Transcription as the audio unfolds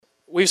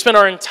We've spent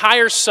our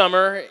entire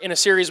summer in a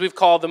series we've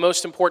called The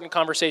Most Important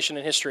Conversation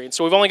in History. And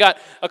so we've only got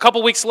a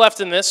couple weeks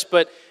left in this,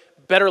 but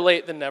better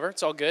late than never.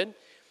 It's all good.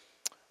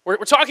 We're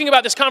talking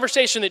about this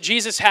conversation that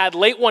Jesus had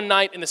late one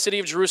night in the city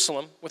of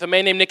Jerusalem with a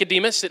man named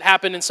Nicodemus. It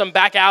happened in some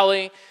back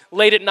alley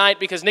late at night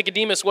because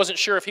Nicodemus wasn't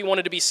sure if he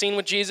wanted to be seen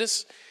with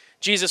Jesus.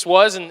 Jesus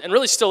was, and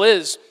really still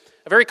is,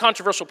 a very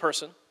controversial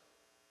person.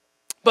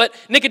 But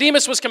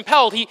Nicodemus was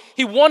compelled.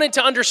 He wanted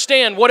to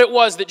understand what it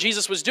was that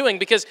Jesus was doing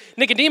because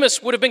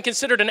Nicodemus would have been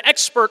considered an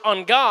expert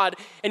on God,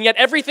 and yet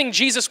everything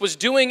Jesus was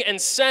doing and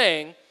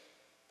saying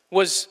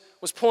was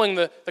pulling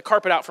the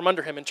carpet out from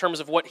under him in terms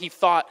of what he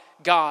thought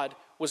God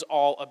was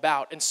all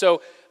about. And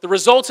so the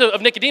result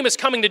of Nicodemus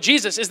coming to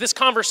Jesus is this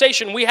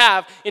conversation we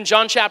have in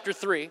John chapter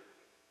 3,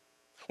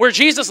 where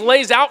Jesus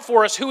lays out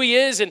for us who he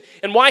is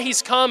and why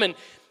he's come and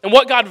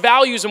what God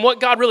values and what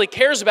God really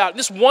cares about.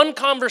 This one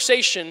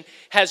conversation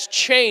has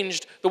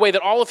changed the way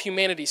that all of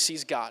humanity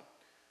sees God.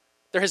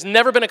 There has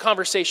never been a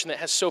conversation that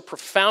has so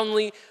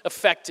profoundly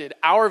affected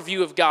our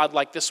view of God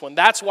like this one.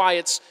 That's why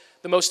it's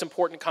the most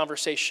important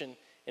conversation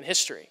in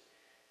history.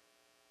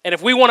 And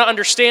if we want to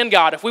understand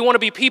God, if we want to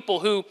be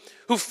people who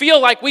feel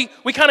like we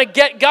kind of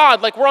get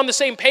God, like we're on the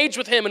same page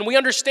with him and we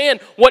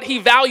understand what he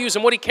values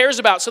and what he cares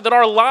about so that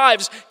our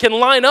lives can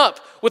line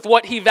up with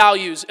what he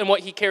values and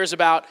what he cares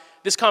about,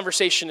 this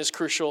conversation is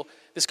crucial.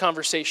 This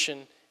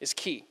conversation is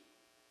key.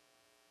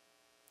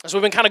 So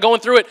we've been kind of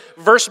going through it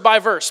verse by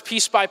verse,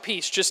 piece by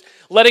piece, just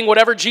letting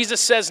whatever Jesus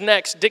says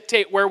next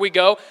dictate where we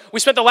go. We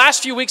spent the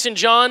last few weeks in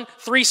John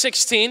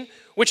 3:16,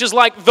 which is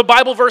like the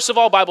Bible verse of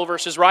all Bible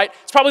verses, right?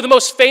 It's probably the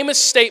most famous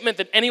statement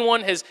that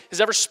anyone has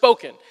ever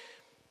spoken.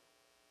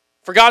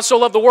 For God so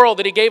loved the world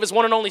that he gave his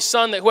one and only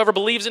Son, that whoever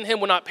believes in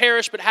him will not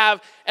perish but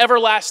have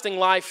everlasting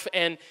life.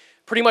 And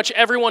pretty much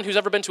everyone who's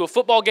ever been to a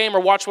football game or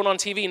watched one on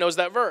TV knows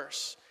that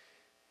verse.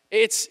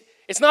 It's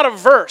not a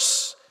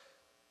verse,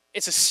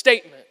 it's a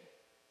statement.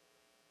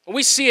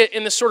 We see it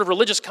in this sort of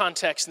religious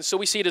context, and so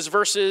we see it as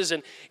verses,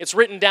 and it's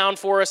written down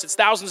for us. It's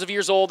thousands of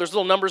years old. There's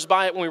little numbers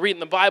by it when we read it in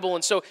the Bible,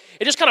 and so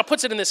it just kind of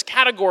puts it in this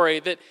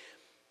category that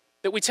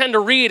we tend to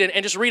read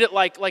and just read it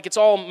like it's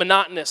all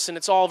monotonous, and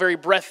it's all very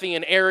breathy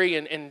and airy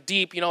and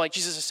deep, like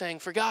Jesus is saying,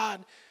 for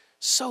God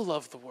so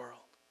loved the world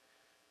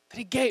that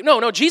he gave.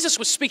 No, Jesus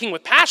was speaking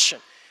with passion.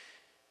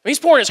 He's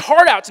pouring his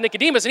heart out to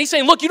Nicodemus, and he's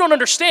saying, look, you don't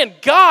understand.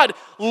 God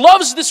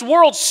loves this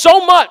world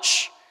so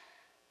much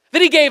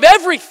that he gave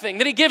everything,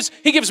 that he gives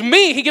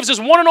his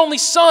one and only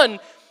Son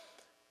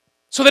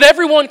so that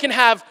everyone can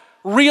have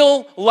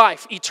real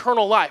life,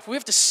 eternal life. We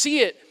have to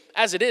see it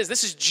as it is.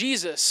 This is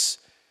Jesus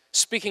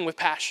speaking with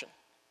passion.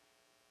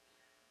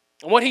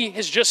 And what he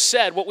has just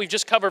said, what we've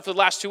just covered for the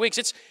last 2 weeks,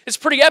 it's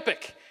pretty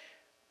epic.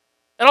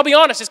 And I'll be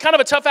honest, it's kind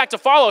of a tough act to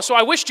follow, so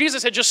I wish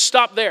Jesus had just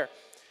stopped there.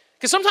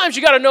 Because sometimes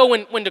you got to know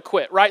when to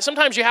quit, right?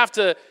 Sometimes you have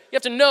to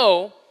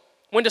know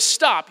when to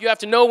stop. You have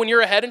to know when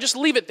you're ahead and just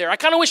leave it there. I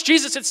kind of wish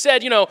Jesus had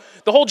said,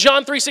 the whole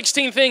John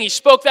 3:16 thing, he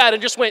spoke that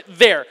and just went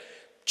there.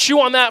 Chew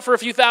on that for a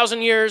few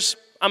thousand years,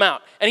 I'm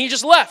out. And he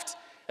just left.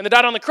 And they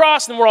died on the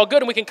cross, and we're all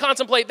good, and we can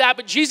contemplate that.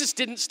 But Jesus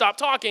didn't stop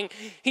talking.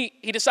 He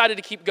decided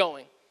to keep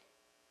going.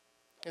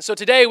 And so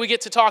today we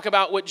get to talk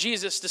about what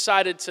Jesus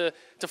decided to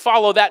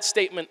follow that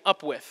statement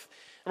up with.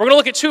 And we're going to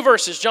look at two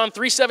verses, John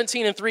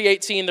 3:17 and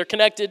 3:18. They're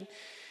connected.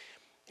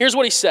 Here's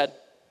what he said.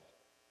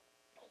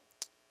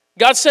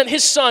 God sent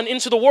his Son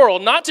into the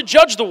world, not to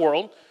judge the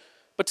world,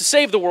 but to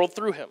save the world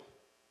through him.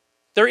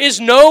 There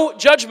is no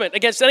judgment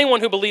against anyone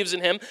who believes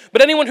in him,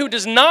 but anyone who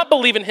does not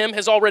believe in him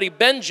has already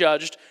been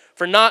judged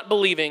for not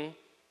believing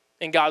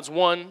in God's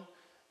one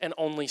and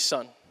only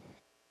Son.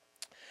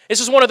 This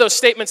is one of those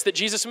statements that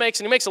Jesus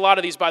makes, and he makes a lot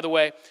of these, by the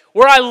way,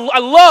 where I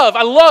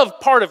love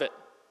part of it.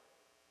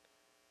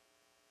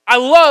 I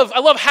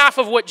love half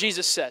of what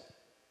Jesus said.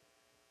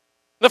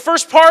 The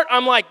first part,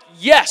 I'm like,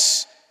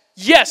 yes,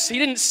 he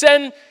didn't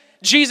send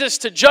Jesus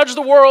to judge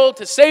the world,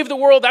 to save the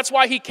world. That's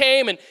why he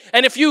came.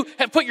 And if you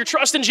have put your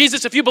trust in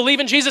Jesus, if you believe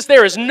in Jesus,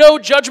 there is no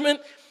judgment.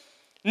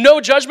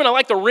 No judgment. I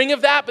like the ring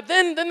of that. But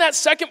then that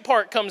second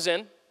part comes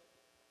in.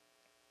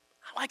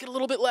 I like it a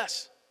little bit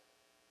less.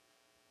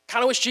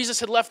 Kind of wish Jesus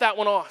had left that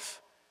one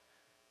off.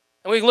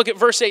 And we can look at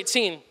verse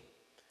 18.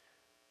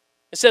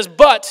 It says,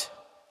 but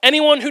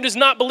anyone who does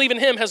not believe in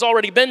him has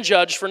already been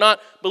judged for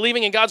not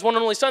believing in God's one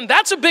and only Son.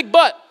 That's a big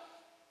but.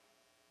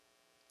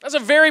 That's a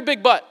very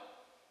big but.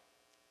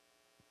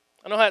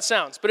 I know how that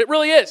sounds, but it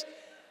really is.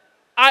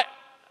 I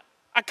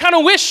kind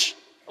of wish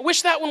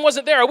that one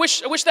wasn't there. I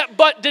wish that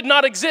but did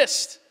not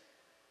exist.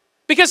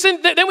 Because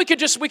then we could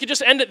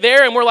just end it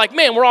there, and we're like,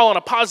 man, we're all on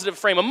a positive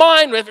frame of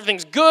mind.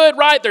 Everything's good,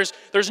 right?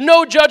 There's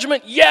no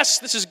judgment. Yes,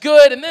 this is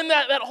good. And then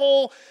that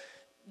whole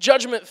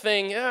judgment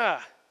thing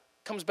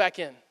comes back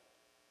in.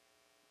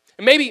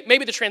 And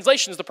maybe the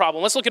translation is the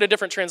problem. Let's look at a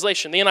different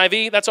translation. The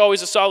NIV, that's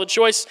always a solid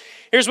choice.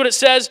 Here's what it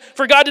says.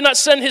 For God did not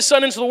send his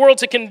Son into the world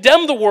to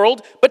condemn the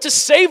world, but to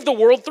save the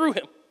world through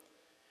him.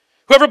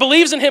 Whoever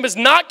believes in him is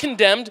not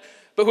condemned,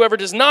 but whoever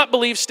does not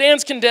believe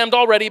stands condemned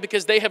already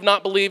because they have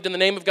not believed in the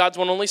name of God's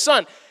one and only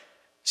Son.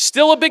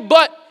 Still a big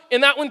but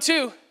in that one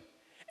too.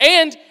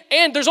 And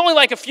there's only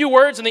like a few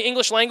words in the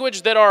English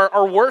language that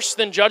are worse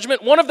than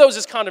judgment. One of those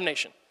is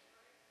condemnation.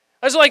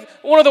 That's like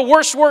one of the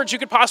worst words you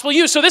could possibly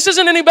use. So this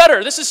isn't any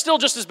better. This is still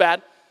just as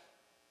bad.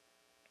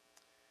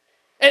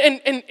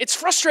 And it's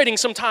frustrating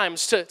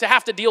sometimes to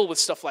have to deal with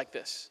stuff like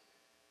this.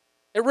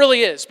 It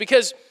really is,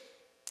 because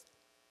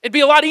it'd be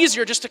a lot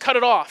easier just to cut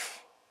it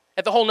off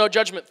at the whole no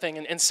judgment thing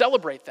and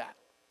celebrate that.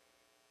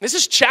 This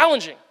is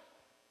challenging.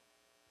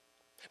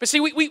 But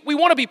see, we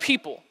want to be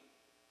people.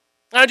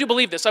 And I do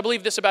believe this. I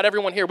believe this about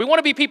everyone here. We want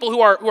to be people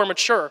who are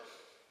mature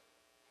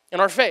in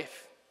our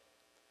faith.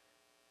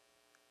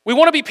 We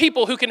want to be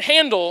people who can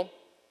handle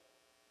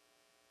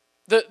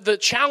the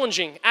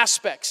challenging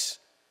aspects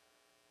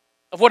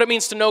of what it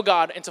means to know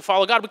God and to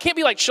follow God. We can't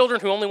be like children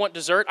who only want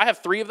dessert. I have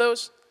 3 of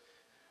those,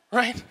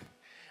 right?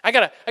 I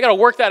gotta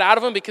work that out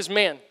of them because,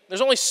 man,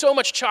 there's only so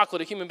much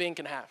chocolate a human being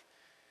can have.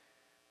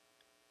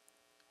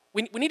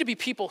 We need to be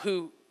people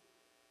who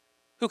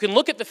can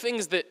look at the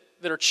things that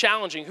are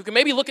challenging, who can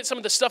maybe look at some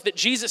of the stuff that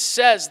Jesus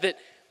says that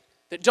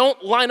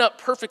don't line up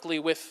perfectly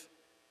with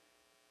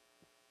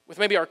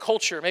maybe our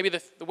culture, maybe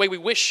the way we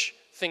wish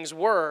things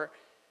were,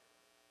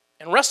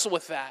 and wrestle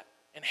with that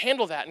and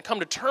handle that and come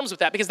to terms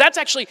with that, because that's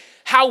actually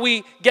how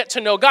we get to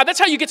know God. That's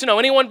how you get to know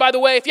anyone, by the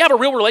way. If you have a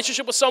real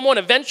relationship with someone,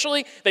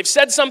 eventually they've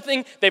said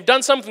something, they've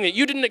done something that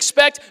you didn't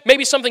expect,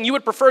 maybe something you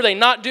would prefer they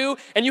not do,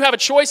 and you have a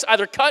choice: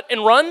 either cut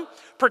and run,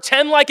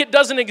 pretend like it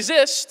doesn't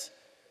exist,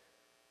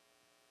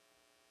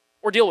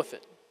 or deal with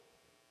it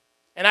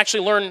and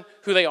actually learn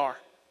who they are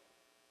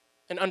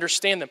and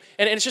understand them.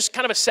 And it's just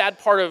kind of a sad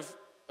part of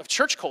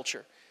church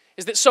culture,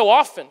 is that so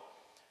often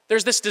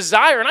there's this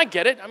desire, and I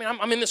get it. I mean,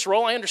 I'm in this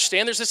role. I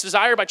understand there's this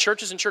desire by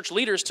churches and church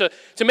leaders to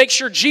make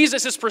sure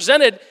Jesus is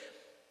presented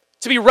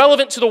to be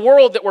relevant to the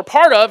world that we're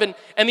part of,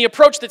 and the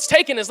approach that's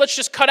taken is, let's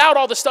just cut out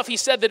all the stuff he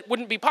said that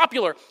wouldn't be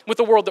popular with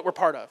the world that we're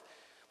part of.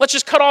 Let's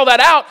just cut all that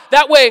out.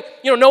 That way,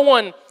 no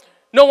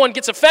one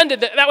gets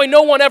offended. That way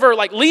no one ever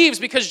leaves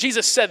because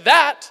Jesus said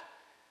that.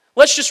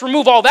 Let's just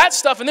remove all that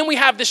stuff, and then we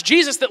have this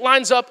Jesus that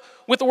lines up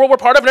with the world we're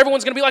part of, and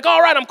everyone's going to be like, all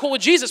right, I'm cool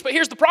with Jesus. But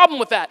here's the problem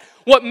with that.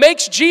 What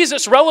makes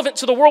Jesus relevant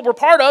to the world we're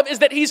part of is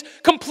that he's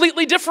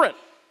completely different.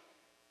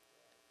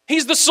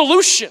 He's the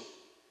solution.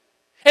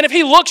 And if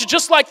he looks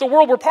just like the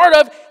world we're part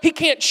of, he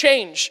can't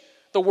change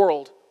the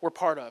world we're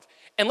part of.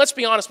 And let's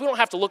be honest, we don't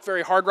have to look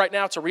very hard right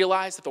now to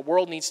realize that the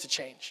world needs to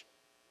change.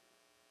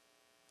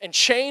 And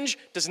change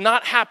does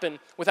not happen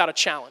without a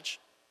challenge.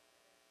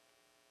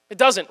 It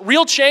doesn't.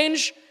 Real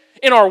change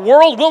in our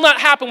world will not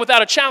happen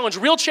without a challenge.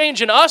 Real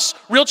change in us,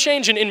 real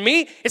change in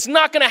me, it's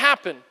not going to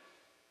happen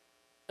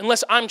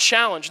unless I'm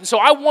challenged. And so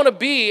I want to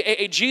be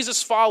a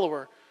Jesus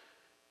follower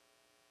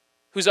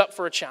who's up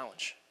for a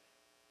challenge.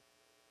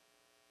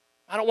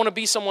 I don't want to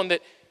be someone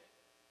that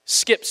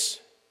skips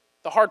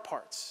the hard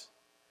parts.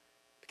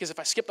 Because if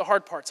I skip the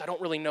hard parts, I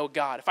don't really know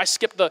God. If I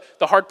skip the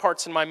hard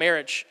parts in my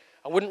marriage,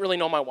 I wouldn't really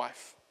know my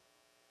wife.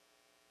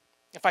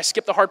 If I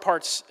skip the hard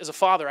parts as a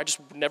father, I just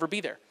would never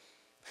be there.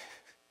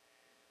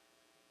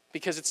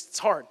 Because it's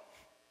hard.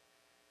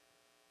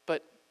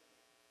 But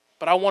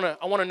I want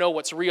to know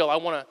what's real. I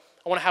want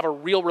to have a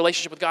real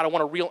relationship with God. I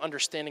want a real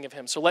understanding of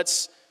him. So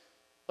let's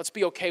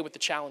be okay with the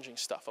challenging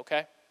stuff,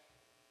 okay?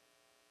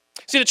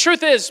 See, the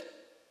truth is,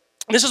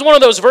 this is one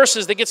of those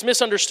verses that gets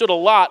misunderstood a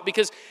lot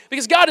because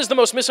God is the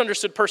most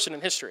misunderstood person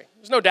in history.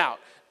 There's no doubt.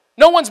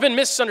 No one's been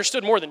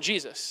misunderstood more than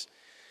Jesus.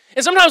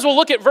 And sometimes we'll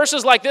look at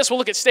verses like this, we'll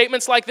look at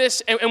statements like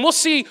this, and we'll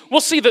see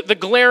the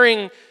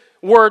glaring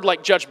word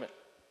like judgment.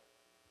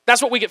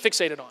 That's what we get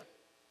fixated on.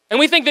 And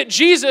we think that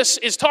Jesus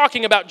is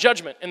talking about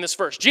judgment in this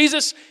verse.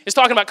 Jesus is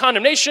talking about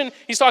condemnation.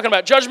 He's talking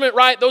about judgment,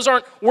 right? Those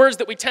aren't words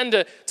that we tend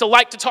to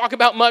like to talk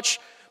about much.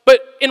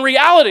 But in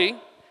reality,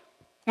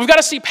 we've got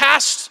to see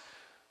past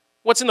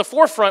what's in the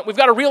forefront. We've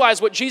got to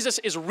realize what Jesus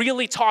is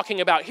really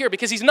talking about here,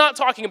 because he's not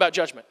talking about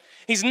judgment.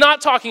 He's not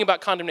talking about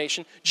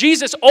condemnation.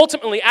 Jesus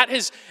ultimately, at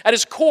his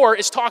core,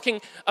 is talking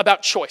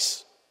about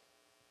choice.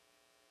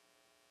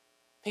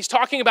 He's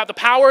talking about the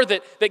power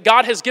that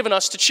God has given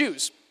us to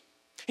choose.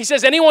 He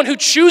says anyone who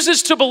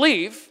chooses to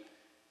believe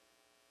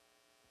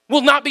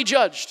will not be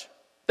judged.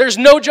 There's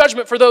no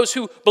judgment for those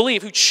who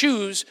believe, who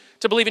choose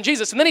to believe in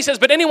Jesus. And then he says,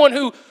 but anyone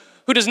who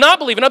does not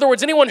believe, in other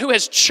words, anyone who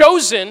has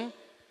chosen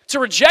to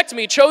reject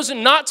me,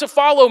 chosen not to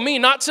follow me,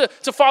 not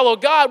to follow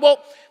God,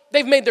 well,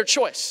 they've made their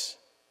choice.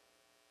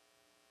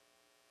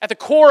 At the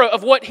core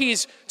of what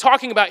he's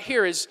talking about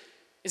here is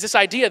this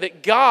idea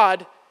that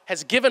God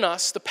has given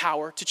us the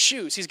power to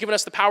choose. He's given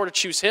us the power to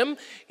choose him.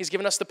 He's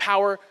given us the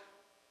power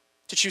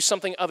to choose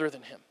something other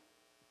than him.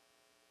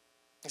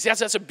 See,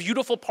 that's a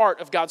beautiful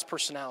part of God's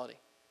personality.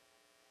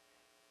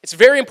 It's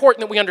very important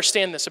that we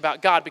understand this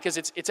about God, because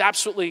it's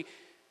absolutely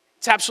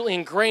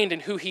ingrained in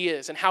who he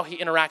is and how he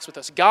interacts with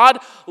us. God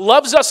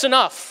loves us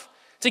enough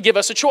to give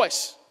us a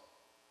choice.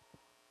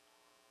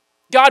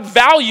 God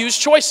values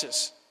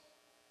choices.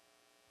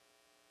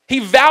 He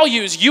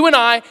values you and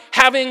I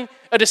having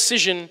a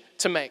decision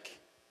to make.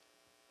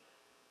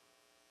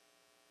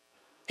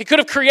 He could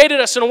have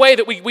created us in a way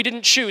that we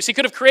didn't choose. He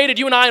could have created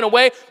you and I in a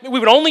way that we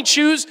would only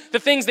choose the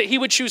things that he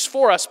would choose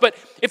for us. But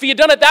if he had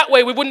done it that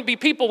way, we wouldn't be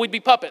people, we'd be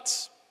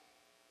puppets.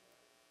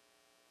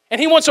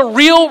 And he wants a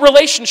real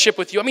relationship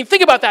with you. I mean,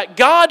 think about that.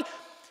 God,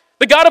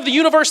 the God of the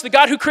universe, the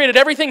God who created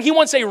everything, he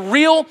wants a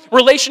real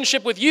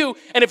relationship with you.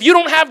 And if you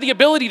don't have the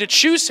ability to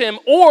choose him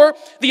or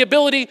the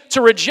ability to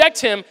reject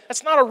him,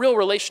 that's not a real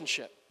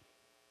relationship.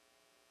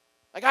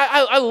 Like,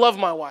 I love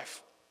my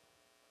wife.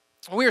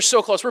 We are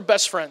so close. We're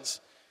best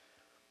friends.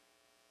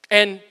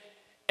 And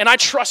I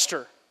trust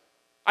her.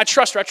 I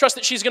trust her. I trust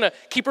that she's going to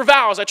keep her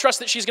vows. I trust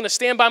that she's going to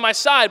stand by my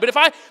side. But if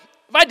I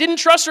didn't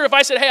trust her, if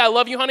I said, hey, I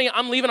love you, honey,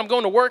 I'm leaving, I'm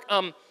going to work,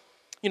 I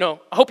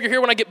hope you're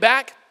here when I get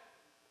back.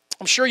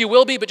 I'm sure you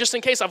will be, but just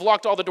in case, I've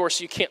locked all the doors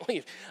so you can't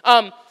leave.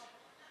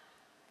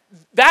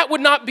 That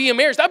would not be a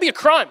marriage. That would be a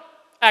crime,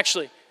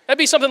 actually. That'd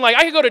be something like,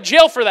 I could go to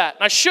jail for that,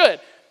 and I should.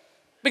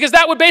 Because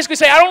that would basically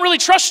say, I don't really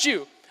trust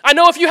you. I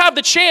know if you have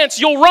the chance,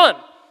 you'll run.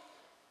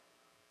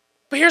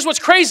 But here's what's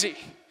crazy.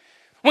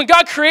 When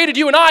God created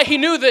you and I, he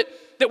knew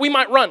that we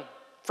might run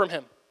from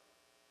him.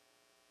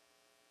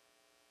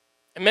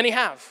 And many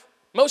have.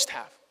 Most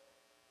have.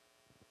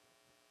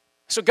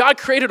 So God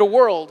created a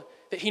world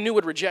that he knew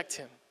would reject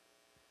him.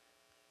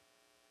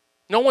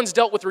 No one's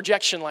dealt with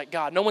rejection like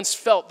God. No one's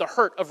felt the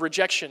hurt of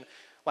rejection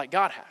like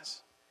God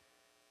has.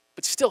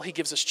 But still, he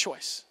gives us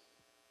choice.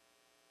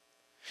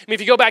 I mean,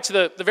 if you go back to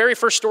the very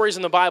first stories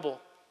in the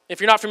Bible,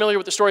 if you're not familiar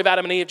with the story of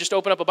Adam and Eve, just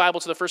open up a Bible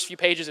to the first few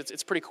pages.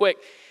 It's pretty quick.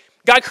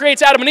 God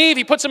creates Adam and Eve.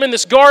 He puts them in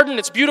this garden.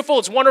 It's beautiful.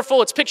 It's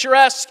wonderful. It's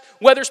picturesque.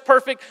 Weather's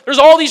perfect. There's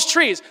all these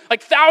trees,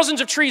 like thousands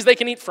of trees they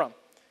can eat from.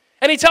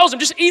 And he tells them,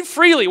 just eat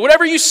freely.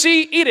 Whatever you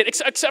see, eat it,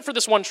 except for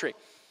this one tree.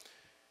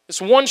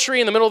 This one tree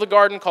in the middle of the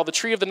garden called the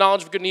tree of the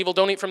knowledge of good and evil.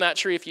 Don't eat from that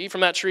tree. If you eat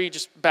from that tree,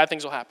 just bad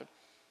things will happen.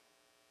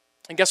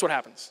 And guess what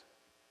happens?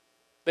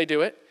 They do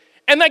it.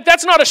 And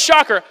that's not a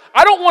shocker.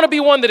 I don't want to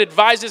be one that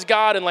advises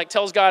God and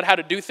tells God how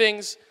to do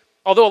things.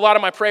 Although a lot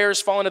of my prayers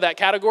fall into that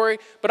category.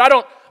 But I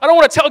don't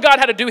want to tell God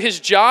how to do his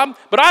job.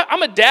 But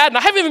I'm a dad, and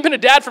I haven't even been a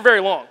dad for very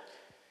long.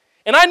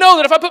 And I know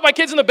that if I put my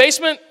kids in the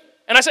basement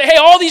and I say, hey,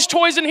 all these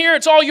toys in here,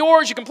 it's all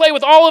yours. You can play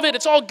with all of it.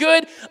 It's all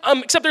good.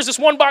 Except there's this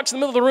one box in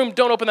the middle of the room.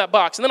 Don't open that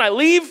box. And then I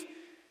leave.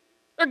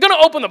 They're going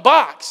to open the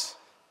box.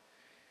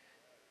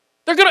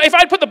 If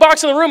I'd put the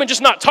box in the room and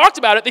just not talked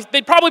about it,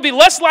 they'd probably be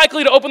less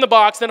likely to open the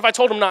box than if I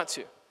told them not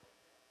to.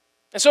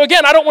 And so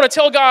again, I don't want to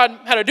tell God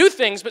how to do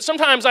things, but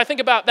sometimes I think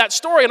about that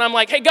story and I'm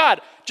like, hey,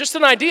 God, just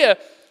an idea.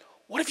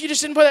 What if you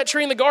just didn't put that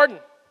tree in the garden?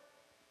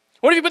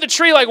 What if you put the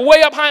tree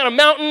way up high on a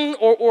mountain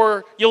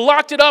or you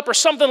locked it up or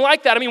something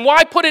like that? I mean,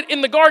 why put it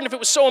in the garden if it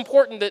was so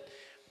important that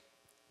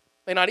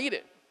they not eat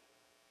it?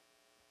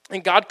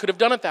 And God could have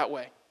done it that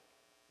way.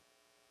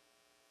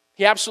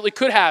 He absolutely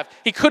could have.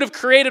 He could have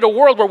created a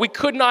world where we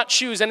could not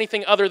choose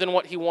anything other than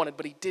what he wanted,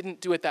 but he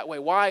didn't do it that way.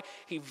 Why?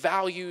 He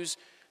values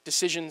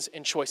decisions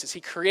and choices.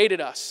 He created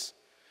us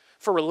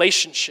for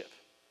relationship.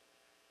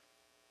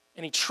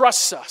 And he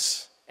trusts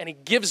us, and he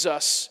gives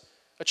us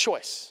a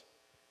choice.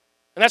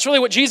 And that's really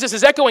what Jesus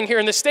is echoing here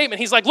in this statement.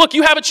 He's like, look,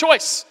 you have a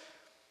choice.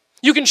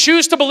 You can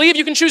choose to believe,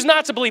 you can choose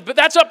not to believe, but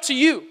that's up to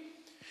you.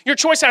 Your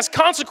choice has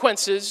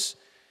consequences,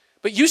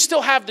 but you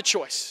still have the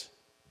choice.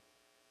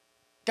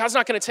 God's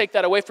not going to take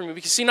that away from you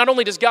because, see, not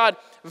only does God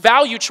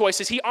value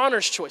choices, he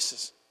honors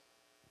choices.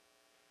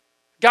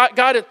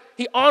 God,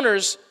 he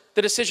honors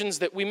the decisions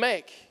that we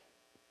make.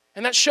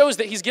 And that shows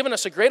that he's given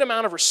us a great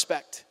amount of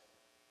respect.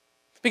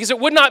 Because it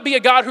would not be a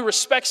God who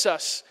respects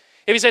us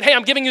if he said, hey,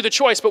 I'm giving you the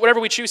choice, but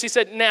whatever we choose, he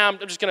said, nah, I'm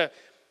just going to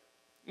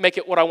make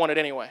it what I want it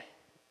anyway.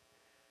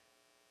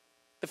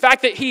 The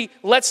fact that he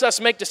lets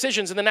us make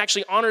decisions and then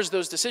actually honors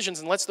those decisions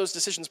and lets those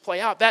decisions play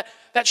out, that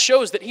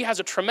shows that he has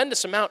a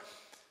tremendous amount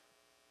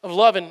of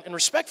love and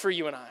respect for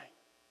you and I.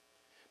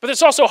 But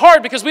it's also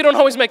hard because we don't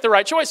always make the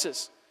right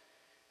choices.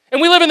 And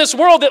we live in this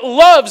world that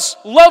loves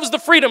the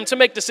freedom to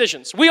make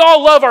decisions. We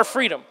all love our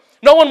freedom.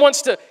 No one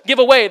wants to give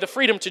away the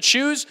freedom to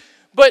choose,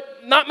 but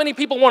not many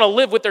people want to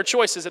live with their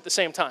choices at the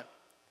same time.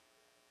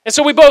 And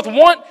so we both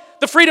want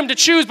the freedom to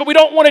choose, but we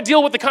don't want to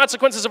deal with the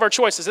consequences of our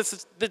choices.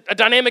 It's a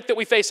dynamic that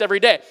we face every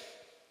day.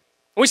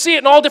 We see it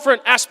in all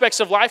different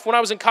aspects of life. When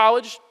I was in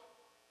college,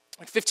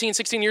 15,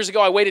 16 years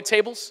ago, I waited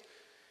tables.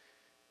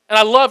 And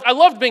I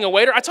loved being a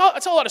waiter. I tell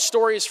a lot of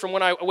stories from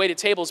when I waited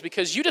tables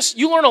because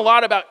you learn a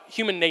lot about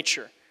human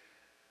nature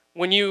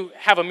when you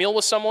have a meal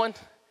with someone.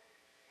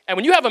 And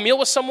when you have a meal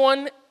with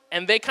someone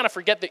and they kind of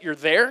forget that you're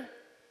there,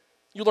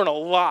 you learn a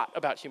lot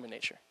about human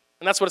nature.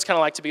 And that's what it's kind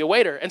of like to be a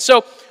waiter. And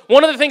so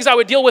one of the things I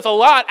would deal with a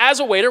lot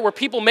as a waiter were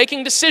people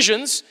making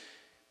decisions,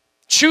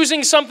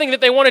 choosing something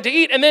that they wanted to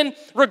eat, and then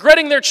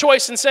regretting their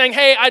choice and saying,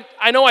 hey,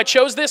 I know I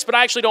chose this, but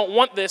I actually don't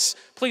want this.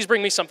 Please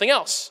bring me something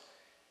else.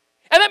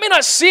 And that may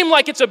not seem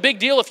like it's a big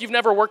deal if you've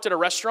never worked at a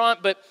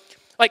restaurant, but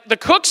the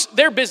cooks,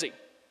 they're busy.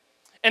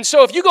 And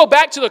so if you go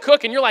back to the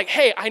cook and you're like,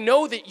 hey, I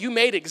know that you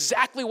made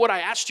exactly what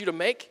I asked you to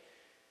make,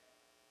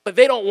 but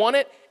they don't want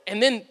it,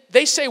 and then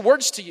they say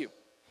words to you,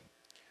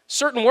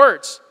 certain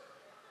words.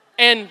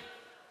 And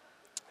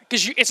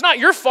because it's not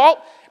your fault,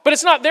 but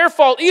it's not their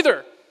fault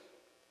either.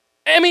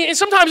 I mean, and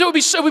sometimes it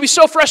would be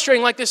so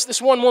frustrating. Like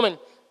this one woman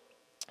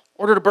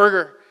ordered a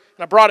burger,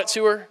 and I brought it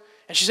to her,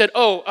 and she said,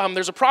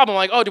 there's a problem. I'm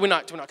like, oh, do we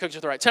not cook it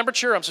at the right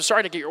temperature? I'm so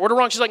sorry to get your order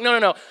wrong. She's like,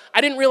 no.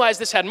 I didn't realize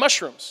this had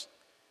mushrooms.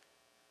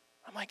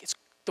 I'm like, it's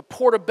the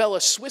Portobello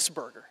Swiss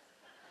burger.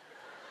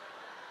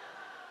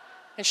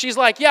 And she's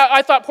like, yeah,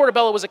 I thought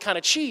Portobello was a kind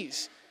of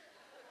cheese.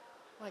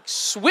 I'm like,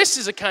 Swiss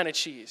is a kind of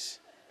cheese.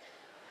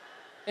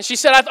 And she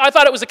said, I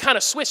thought it was a kind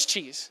of Swiss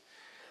cheese.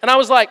 And I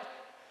was like,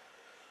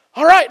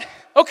 all right,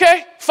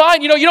 okay,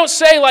 fine. You don't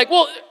say like,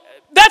 well,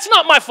 that's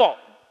not my fault.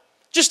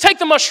 Just take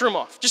the mushroom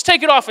off. Just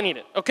take it off and eat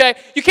it, okay?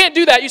 You can't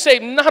do that. You say,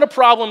 not a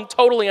problem,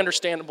 totally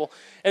understandable.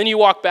 And then you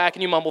walk back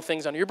and you mumble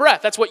things under your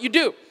breath. That's what you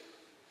do.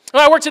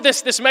 Well, I worked at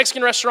this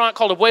Mexican restaurant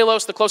called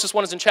Abuelos. The closest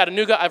one is in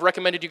Chattanooga. I've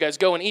recommended you guys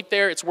go and eat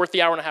there. It's worth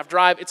the hour-and-a-half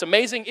drive. It's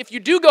amazing. If you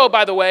do go,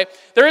 by the way,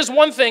 there is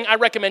one thing I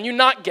recommend you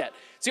not get.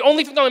 It's the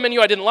only thing on the menu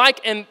I didn't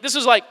like, and this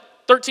is like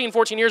 13,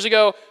 14 years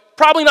ago,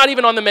 probably not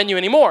even on the menu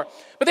anymore.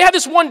 But they had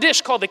this one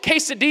dish called the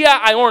quesadilla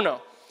al horno.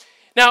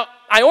 Now,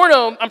 al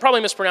horno, I'm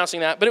probably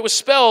mispronouncing that, but it was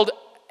spelled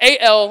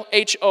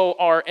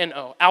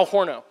A-L-H-O-R-N-O, al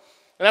horno.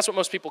 And that's what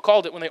most people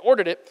called it when they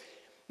ordered it.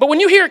 But when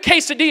you hear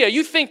quesadilla,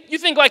 you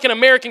think like an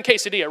American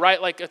quesadilla,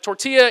 right? Like a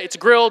tortilla, it's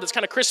grilled, it's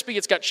kind of crispy,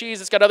 it's got cheese,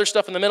 it's got other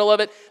stuff in the middle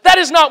of it. That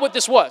is not what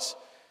this was.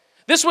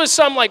 This was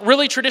some like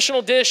really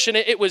traditional dish, and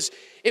it was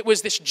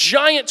this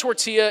giant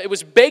tortilla. It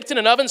was baked in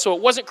an oven, so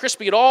it wasn't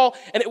crispy at all,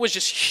 and it was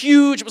just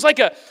huge. It was like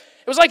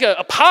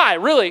a pie,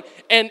 really,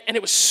 and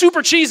it was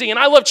super cheesy. And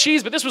I love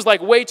cheese, but this was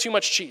like way too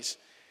much cheese.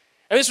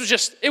 And this was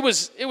just it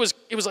was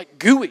like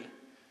gooey,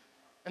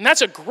 and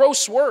that's a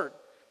gross word.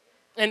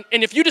 And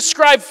if you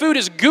describe food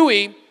as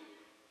gooey,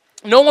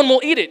 no one will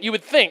eat it, you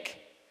would think.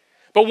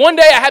 But one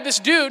day I had this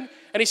dude,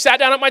 and he sat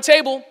down at my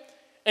table,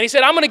 and he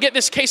said, I'm going to get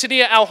this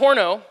quesadilla al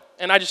horno.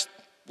 And I just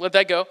let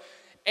that go.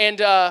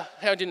 And I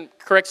didn't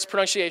correct his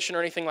pronunciation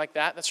or anything like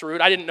that. That's rude.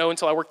 I didn't know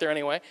until I worked there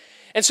anyway.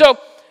 And so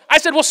I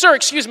said, well, sir,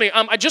 excuse me.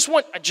 I just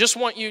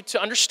want you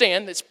to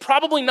understand that it's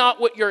probably not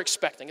what you're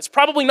expecting. It's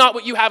probably not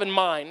what you have in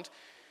mind.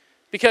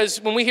 Because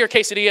when we hear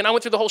quesadilla, and I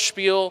went through the whole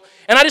spiel,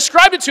 and I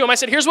described it to him. I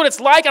said, here's what it's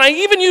like. And I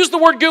even used the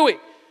word gooey.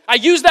 I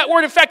used that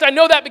word. In fact, I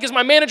know that because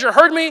my manager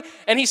heard me,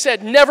 and he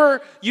said,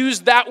 never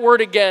use that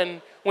word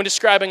again when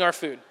describing our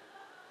food.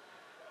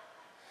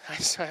 I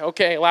said,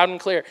 okay, loud and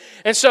clear.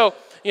 And so,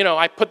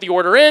 I put the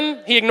order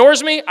in. He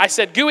ignores me. I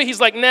said gooey.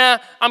 He's like, nah,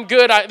 I'm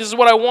good. This is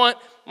what I want.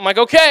 I'm like,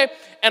 okay.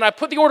 And I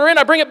put the order in.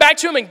 I bring it back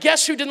to him, and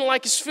guess who didn't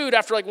like his food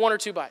after like 1 or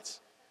 2 bites?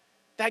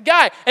 That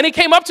guy. And he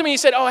came up to me. He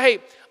said, oh, hey,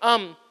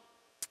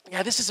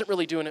 yeah, this isn't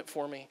really doing it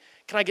for me.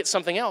 Can I get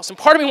something else? And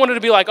part of me wanted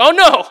to be like, oh,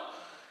 no,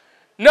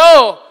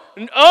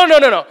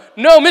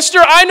 mister,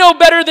 I know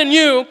better than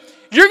you.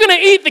 You're going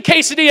to eat the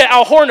quesadilla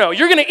al horno.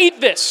 You're going to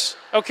eat this,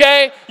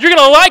 okay? You're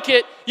going to like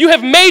it. You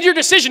have made your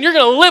decision. You're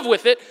going to live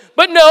with it.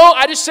 But no,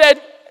 I just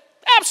said,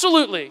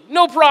 absolutely,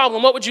 no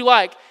problem. What would you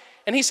like?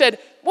 And he said,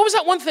 what was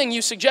that one thing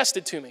you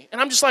suggested to me? And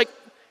I'm just like,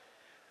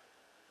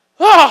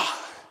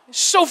 it's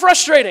so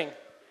frustrating.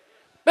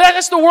 But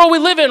that's the world we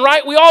live in,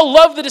 right? We all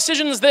love the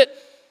decisions that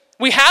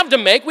we have to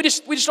make. We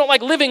just don't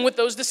like living with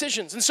those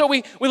decisions. And so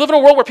we live in a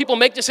world where people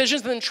make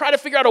decisions and then try to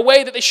figure out a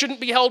way that they shouldn't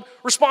be held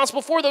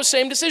responsible for those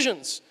same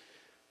decisions.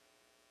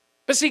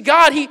 But see,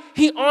 God,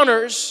 He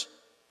honors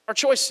our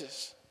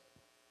choices.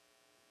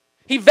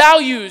 He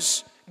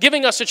values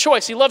giving us a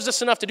choice. He loves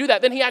us enough to do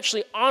that. Then He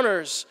actually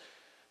honors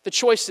the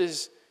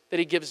choices that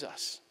He gives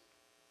us.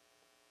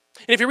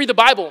 And if you read the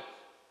Bible,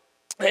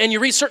 and you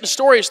read certain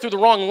stories through the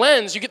wrong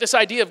lens, you get this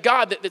idea of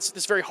God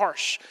that's very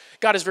harsh.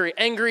 God is very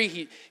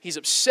angry. He's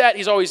upset.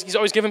 He's always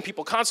giving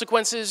people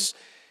consequences.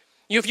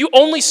 If you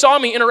only saw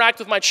me interact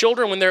with my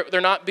children when they're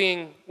not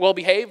being well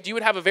behaved, you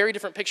would have a very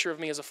different picture of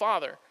me as a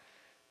father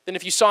than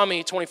if you saw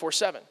me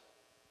 24/7.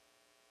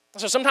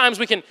 So sometimes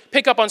we can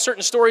pick up on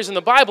certain stories in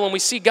the Bible and we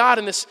see God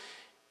in this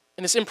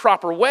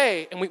improper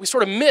way, and we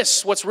sort of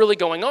miss what's really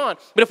going on.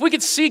 But if we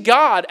could see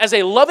God as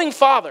a loving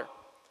father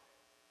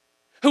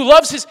who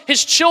loves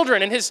his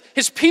children and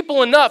his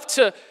people enough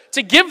to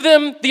give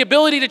them the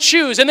ability to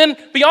choose. And then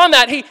beyond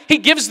that, he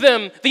gives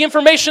them the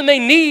information they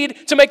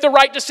need to make the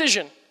right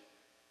decision.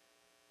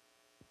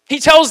 He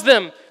tells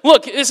them,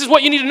 look, this is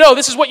what you need to know.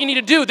 This is what you need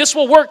to do. This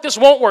will work. This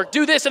won't work.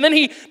 Do this. And then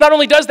he not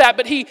only does that,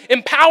 but he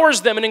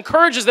empowers them and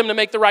encourages them to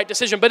make the right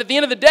decision. But at the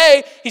end of the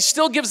day, he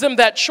still gives them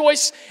that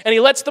choice, and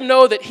he lets them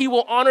know that he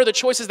will honor the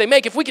choices they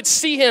make. If we could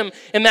see him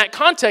in that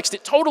context,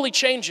 it totally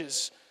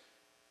changes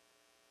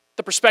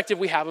the perspective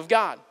we have of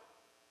God.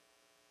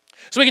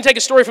 So we can take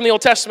a story from the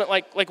Old Testament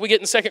like we get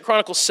in 2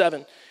 Chronicles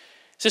 7.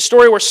 It's a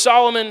story where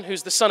Solomon,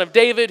 who's the son of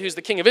David, who's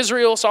the king of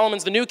Israel,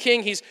 Solomon's the new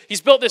king,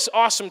 he's built this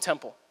awesome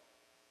temple.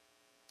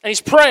 And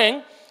he's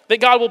praying that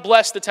God will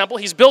bless the temple.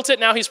 He's built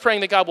it, now he's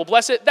praying that God will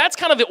bless it. That's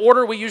kind of the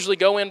order we usually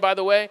go in, by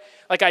the way.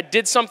 Like I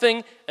did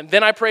something, and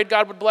then I prayed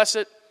God would bless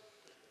it.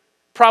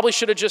 Probably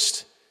should have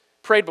just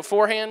prayed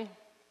beforehand.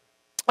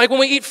 Like when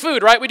we eat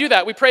food, right? We do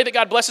that. We pray that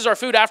God blesses our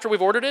food after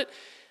we've ordered it.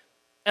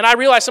 And I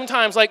realize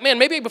sometimes, like, man,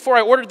 maybe before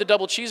I ordered the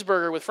double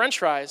cheeseburger with french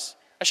fries,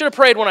 I should have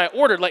prayed when I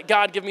ordered, like,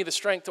 God, give me the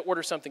strength to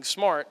order something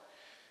smart.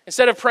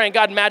 Instead of praying,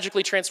 God,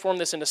 magically transform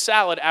this into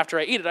salad after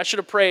I eat it, I should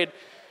have prayed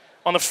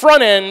on the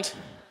front end,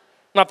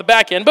 not the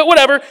back end, but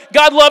whatever.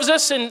 God loves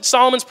us, and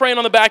Solomon's praying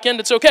on the back end.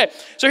 It's okay.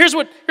 So here's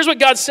what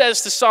God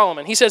says to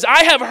Solomon. He says,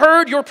 I have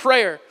heard your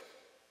prayer,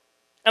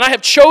 and I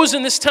have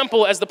chosen this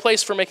temple as the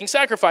place for making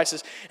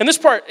sacrifices. And this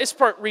part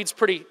reads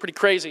pretty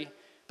crazy.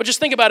 But just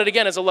think about it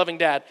again as a loving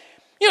dad.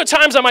 You know, at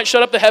times I might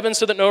shut up the heavens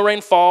so that no rain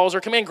falls,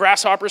 or command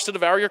grasshoppers to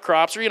devour your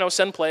crops, or,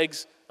 send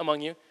plagues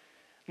among you.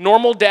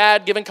 Normal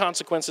dad giving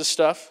consequences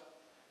stuff.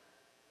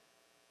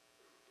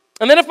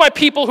 And then if my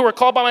people who are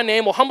called by my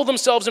name will humble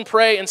themselves and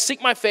pray and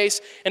seek my face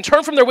and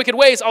turn from their wicked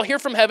ways, I'll hear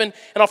from heaven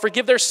and I'll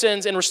forgive their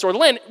sins and restore the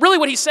land. Really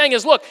what he's saying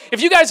is, look,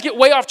 if you guys get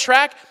way off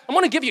track, I'm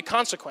going to give you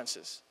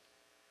consequences.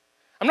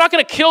 I'm not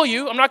going to kill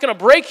you. I'm not going to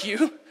break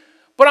you.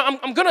 But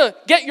I'm going to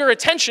get your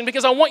attention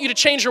because I want you to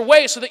change your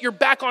way so that you're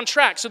back on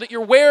track, so that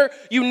you're where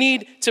you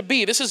need to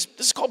be. This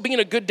is called being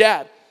a good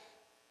dad.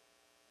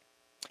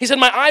 He said,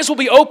 my eyes will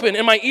be open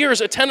and my ears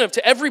attentive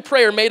to every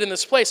prayer made in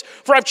this place.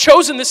 For I've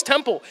chosen this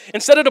temple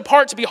and set it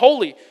apart to be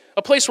holy,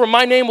 a place where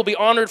my name will be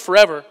honored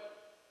forever.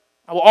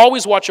 I will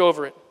always watch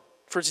over it,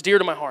 for it's dear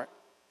to my heart.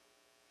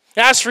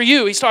 As for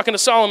you, he's talking to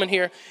Solomon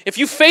here, if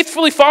you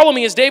faithfully follow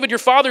me as David your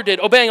father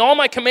did, obeying all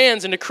my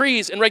commands and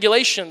decrees and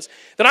regulations,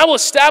 then I will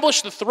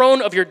establish the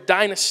throne of your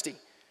dynasty.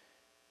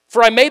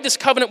 For I made this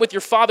covenant with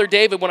your father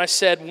David when I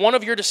said, one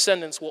of your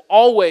descendants will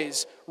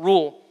always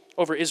rule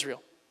over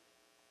Israel.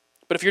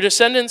 But if your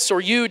descendants or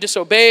you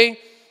disobey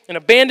and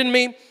abandon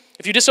me,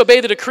 if you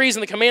disobey the decrees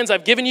and the commands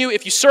I've given you,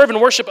 if you serve and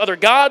worship other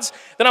gods,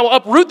 then I will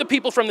uproot the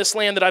people from this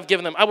land that I've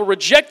given them. I will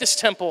reject this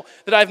temple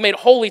that I've made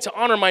holy to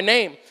honor my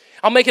name.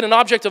 I'll make it an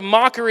object of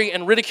mockery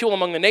and ridicule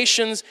among the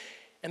nations.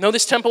 And though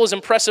this temple is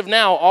impressive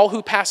now, all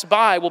who pass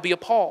by will be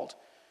appalled.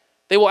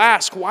 They will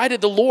ask, why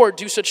did the Lord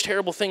do such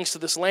terrible things to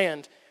this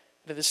land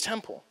and to this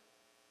temple?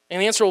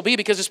 And the answer will be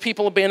because his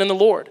people abandoned the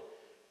Lord,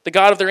 the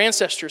God of their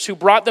ancestors, who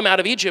brought them out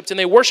of Egypt, and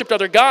they worshipped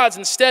other gods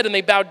instead, and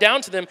they bowed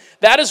down to them.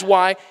 That is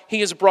why he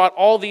has brought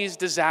all these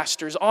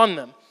disasters on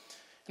them.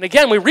 And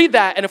again, we read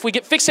that, and if we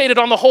get fixated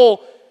on the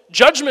whole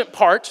judgment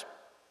part,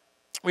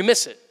 we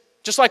miss it.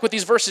 Just like with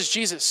these verses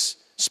Jesus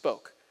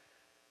spoke.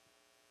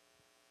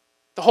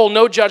 The whole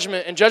no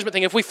judgment and judgment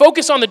thing. If we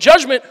focus on the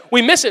judgment,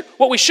 we miss it.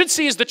 What we should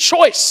see is the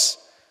choice.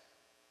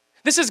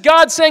 This is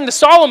God saying to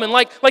Solomon,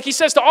 like he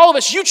says to all of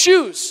us, you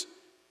choose.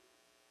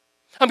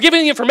 I'm giving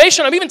you the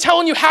information. I'm even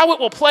telling you how it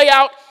will play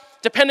out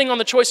depending on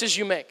the choices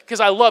you make, because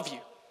I love you.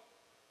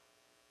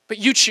 But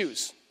you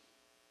choose.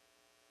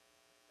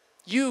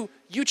 You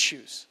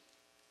choose.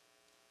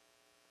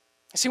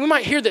 See, we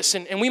might hear this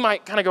and we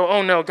might kind of go,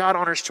 oh no, God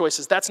honors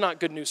choices. That's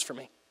not good news for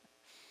me.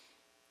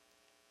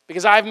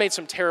 Because I've made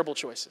some terrible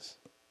choices.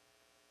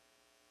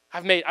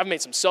 I've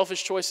made some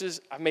selfish choices.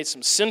 I've made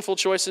some sinful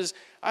choices.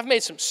 I've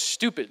made some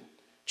stupid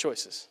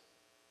choices.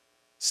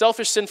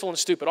 Selfish, sinful, and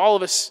stupid. All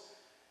of us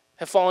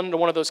have fallen into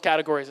one of those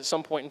categories at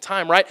some point in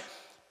time, right?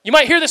 You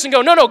might hear this and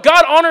go, no,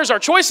 God honors our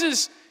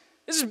choices.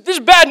 This is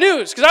bad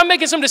news because I'm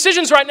making some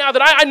decisions right now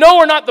that I know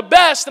are not the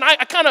best, and I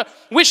kind of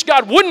wish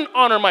God wouldn't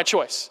honor my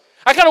choice.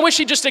 I kind of wish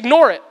he'd just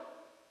ignore it.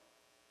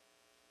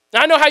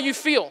 Now, I know how you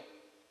feel.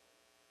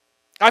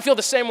 I feel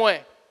the same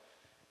way.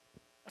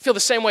 I feel the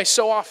same way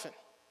so often.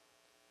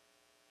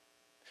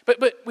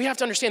 But we have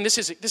to understand this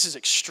is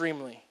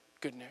extremely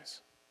good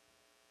news.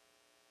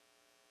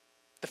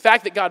 The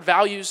fact that God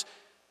values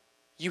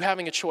you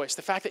having a choice,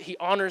 the fact that he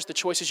honors the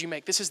choices you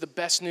make, this is the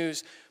best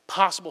news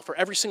possible for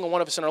every single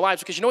one of us in our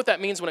lives, because you know what that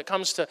means when it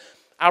comes to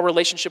our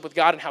relationship with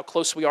God and how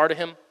close we are to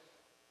him?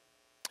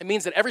 It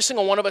means that every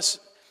single one of us,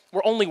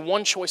 we're only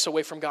one choice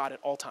away from God at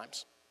all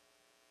times.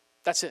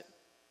 That's it.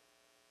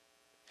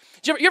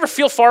 Do you ever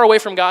feel far away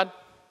from God?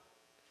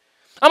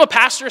 I'm a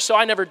pastor, so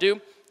I never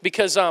do,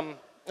 because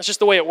it's just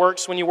the way it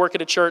works when you work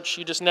at a church.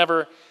 You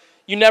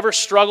never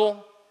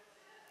struggle.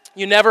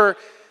 When I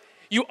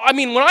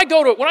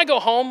go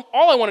home,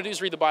 all I want to do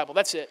is read the Bible.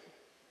 That's it.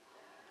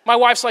 My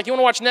wife's like, you want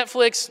to watch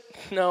Netflix?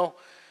 No,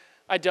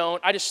 I don't.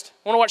 I just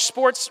want to watch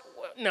sports?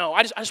 No,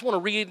 I just want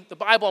to read the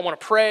Bible. I want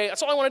to pray.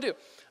 That's all I want to do.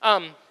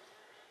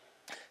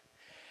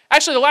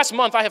 Actually, the last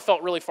month, I have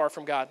felt really far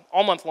from God,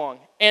 all month long.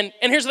 And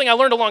here's the thing, I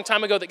learned a long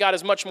time ago that God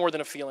is much more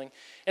than a feeling.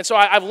 And so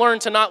I've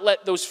learned to not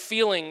let those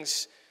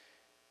feelings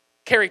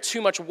carry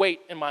too much weight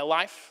in my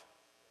life.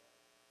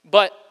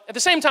 But at the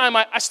same time,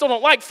 I still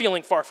don't like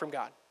feeling far from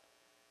God.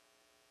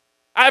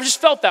 I've just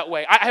felt that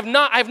way. I have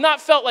not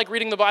felt like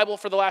reading the Bible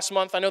for the last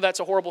month. I know that's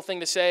a horrible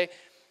thing to say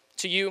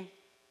to you.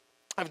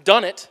 I've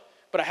done it,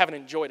 but I haven't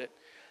enjoyed it.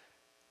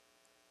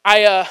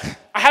 I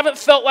haven't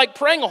felt like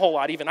praying a whole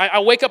lot even. I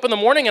wake up in the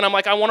morning and I'm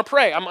like, I want to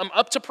pray. I'm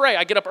up to pray.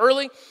 I get up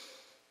early.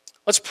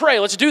 Let's pray.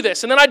 Let's do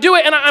this. And then I do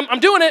it, and I'm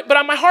doing it,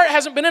 but my heart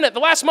hasn't been in it. The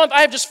last month,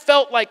 I have just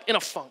felt like in a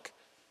funk.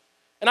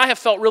 And I have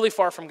felt really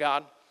far from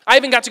God. I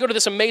even got to go to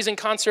this amazing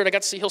concert. I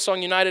got to see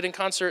Hillsong United in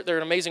concert. They're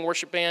an amazing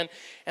worship band.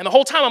 And the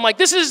whole time, I'm like,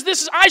 this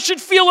is. I should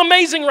feel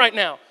amazing right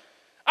now.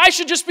 I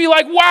should just be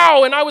like,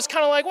 wow. And I was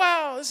kind of like,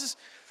 wow,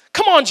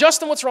 come on,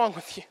 Justin, what's wrong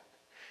with you?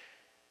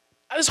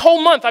 This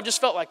whole month, I've just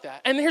felt like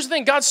that. And here's the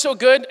thing, God's so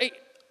good.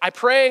 I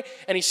pray,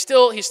 and he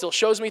still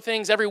shows me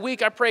things. Every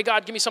week I pray,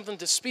 God, give me something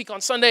to speak on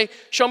Sunday.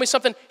 Show me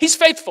something. He's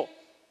faithful.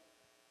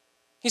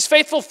 He's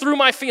faithful through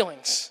my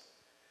feelings.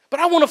 But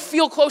I want to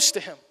feel close to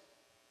him.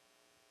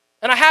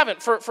 And I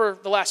haven't for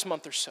the last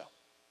month or so.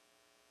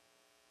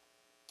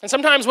 And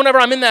sometimes whenever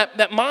I'm in that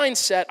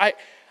mindset,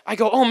 I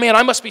go, oh man,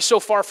 I must be so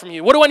far from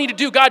you. What do I need to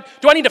do? God,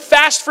 do I need to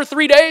fast for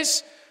 3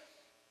 days?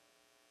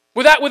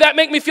 Would that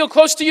make me feel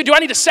close to you? Do I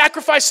need to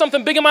sacrifice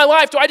something big in my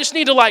life? Do I just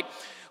need to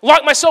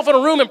lock myself in a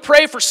room and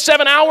pray for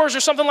 7 hours or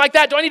something like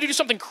that? Do I need to do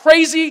something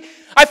crazy?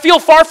 I feel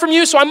far from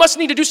you, so I must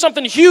need to do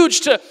something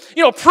huge to,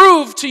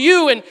 prove to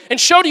you and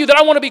show to you that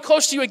I want to be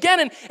close to you again.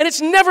 And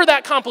it's never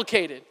that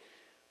complicated.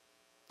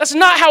 That's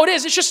not how it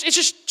is. It's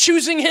just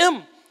choosing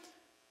him.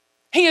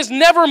 He is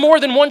never more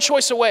than one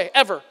choice away,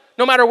 ever,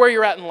 no matter where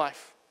you're at in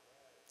life.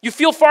 You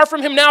feel far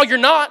from him now, you're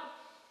not.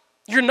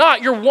 You're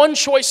not. You're one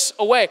choice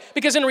away.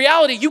 Because in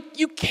reality,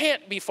 you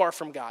can't be far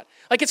from God.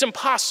 It's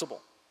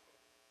impossible.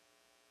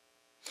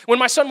 When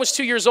my son was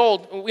 2 years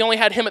old, we only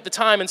had him at the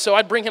time, and so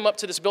I'd bring him up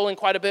to this building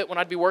quite a bit when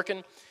I'd be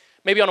working,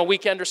 maybe on a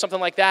weekend or something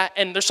like that.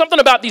 And there's something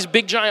about these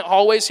big giant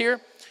hallways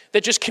here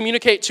that just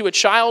communicate to a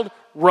child,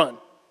 run,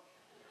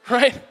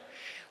 right?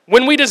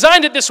 When we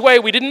designed it this way,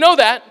 we didn't know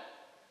that,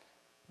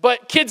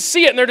 but kids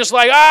see it and they're just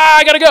like,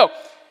 I gotta go.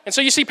 And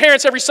so you see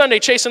parents every Sunday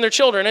chasing their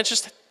children. It's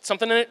just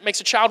something that makes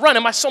a child run.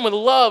 And my son would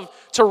love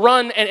to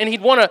run, and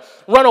he'd want to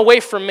run away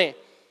from me.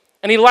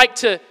 And he liked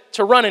to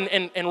run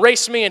and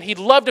race me, and he'd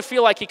love to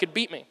feel like he could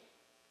beat me.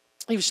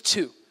 He was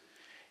 2.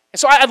 And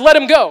so I'd let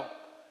him go.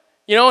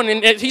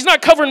 And he's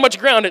not covering much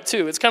ground at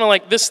 2. It's kind of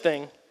like this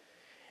thing.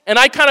 And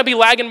I'd kind of be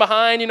lagging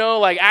behind,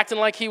 acting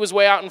like he was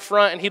way out in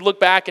front, and he'd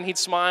look back and he'd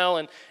smile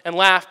and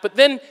laugh. But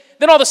then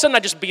all of a sudden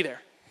I'd just be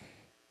there.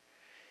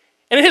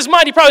 And in his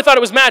mind, he probably thought it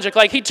was magic.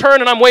 He'd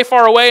turn and I'm way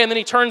far away, and then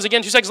he turns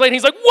again 2 seconds later, and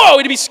he's like, whoa,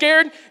 he'd be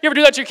scared. You ever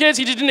do that to your kids?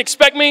 He just didn't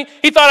expect me.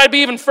 He thought I'd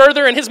be even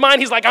further. In his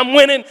mind, he's like, I'm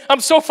winning. I'm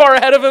so far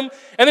ahead of him.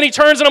 And then he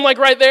turns and I'm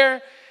right there.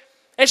 And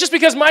it's just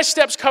because my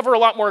steps cover a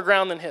lot more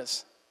ground than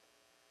his.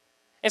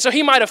 And so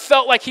he might have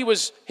felt like he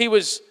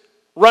was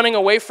running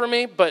away from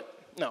me, but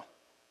no.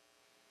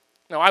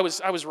 No, I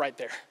was right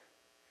there.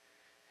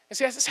 And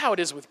see, that's how it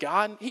is with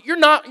God. You're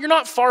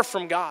not far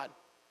from God.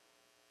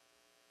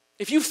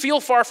 If you feel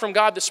far from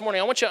God this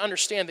morning, I want you to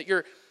understand that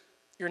you're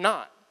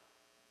not.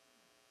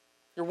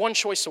 You're one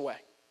choice away.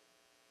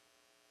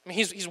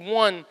 He's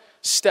one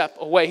step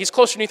away. He's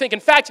closer than you think. In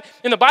fact,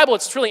 in the Bible,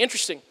 it's really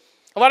interesting.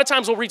 A lot of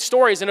times we'll read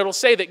stories and it'll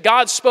say that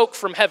God spoke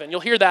from heaven.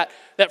 You'll hear that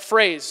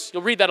phrase.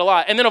 You'll read that a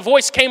lot. And then a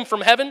voice came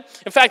from heaven.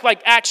 In fact,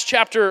 like Acts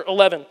chapter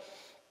 11.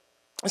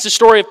 It's the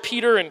story of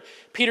Peter, and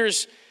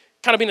Peter's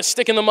kind of being a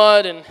stick in the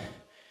mud, and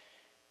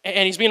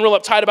he's being real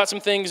uptight about some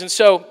things. And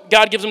so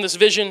God gives him this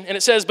vision, and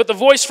it says, but the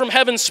voice from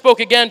heaven spoke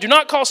again, do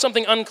not call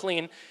something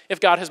unclean if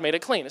God has made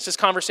it clean. It's this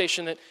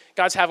conversation that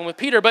God's having with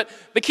Peter. But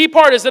the key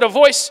part is that a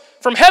voice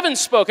from heaven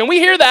spoke. And we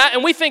hear that,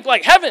 and we think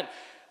heaven.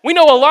 We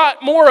know a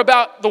lot more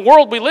about the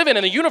world we live in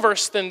and the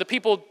universe than the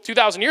people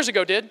 2,000 years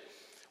ago did.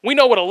 We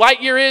know what a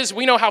light year is.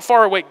 We know how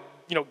far away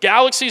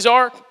galaxies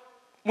are.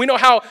 We know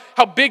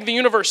how big the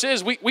universe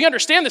is. We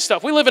understand this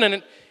stuff. We live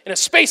in a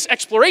space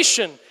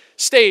exploration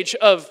stage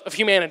of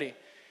humanity.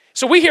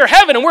 So we hear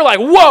heaven and we're like,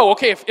 whoa,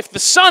 okay, if the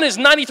sun is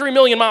 93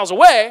 million miles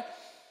away,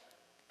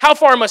 how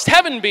far must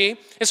heaven be?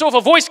 And so if a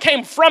voice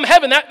came from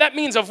heaven, that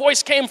means a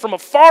voice came from a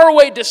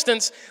faraway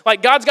distance,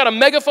 like God's got a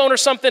megaphone or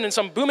something and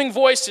some booming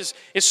voice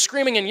is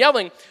screaming and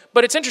yelling.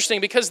 But it's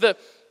interesting because the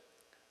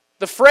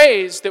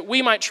phrase that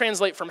we might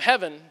translate from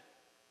heaven,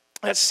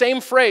 that same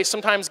phrase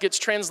sometimes gets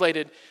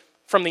translated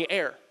from the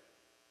air,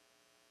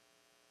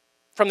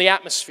 from the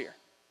atmosphere.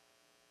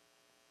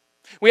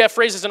 We have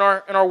phrases in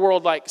our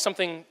world like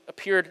something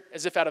appeared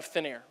as if out of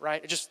thin air,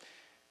 right?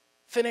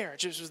 Thin air, it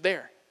just was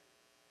there.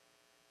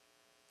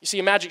 You see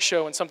a magic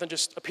show and something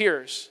just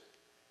appears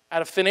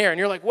out of thin air, and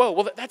you're like, whoa,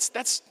 well,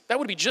 that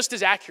would be just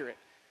as accurate.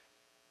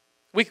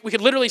 We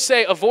could literally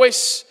say a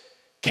voice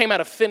came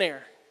out of thin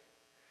air,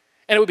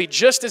 and it would be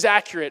just as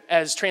accurate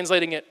as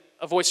translating it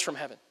a voice from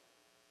heaven.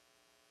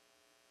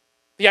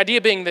 The idea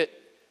being that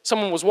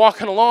someone was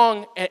walking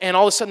along, and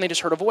all of a sudden they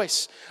just heard a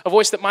voice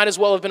that might as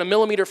well have been a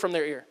millimeter from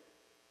their ear.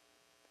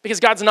 Because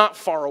God's not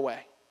far away.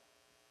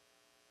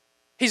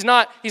 He's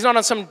not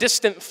on some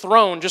distant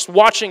throne just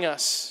watching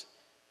us.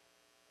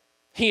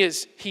 He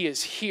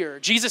is here.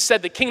 Jesus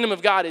said the kingdom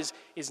of God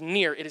is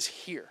near. It is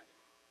here.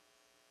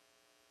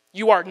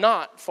 You are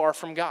not far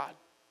from God.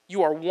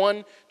 You are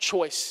one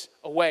choice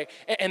away.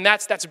 And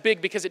that's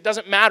big because it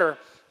doesn't matter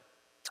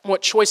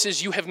what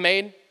choices you have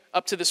made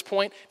up to this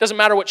point. It doesn't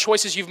matter what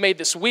choices you've made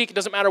this week. It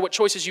doesn't matter what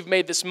choices you've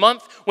made this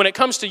month. When it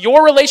comes to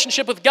your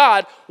relationship with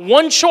God,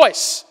 one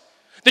choice.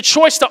 The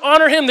choice to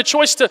honor him, the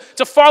choice to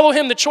follow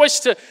him, the choice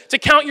to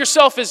count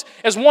yourself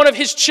as one of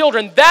his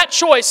children. That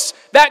choice,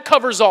 that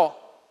covers all.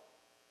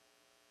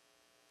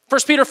 1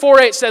 Peter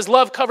 4:8 says,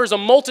 love covers a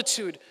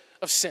multitude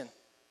of sin.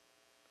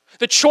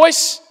 The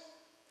choice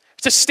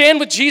to stand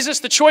with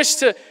Jesus, the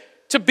choice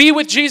to be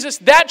with Jesus,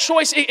 that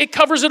choice, it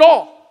covers it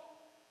all.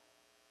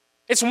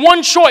 It's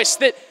one choice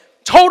that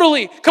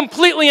totally,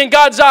 completely in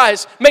God's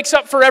eyes makes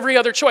up for every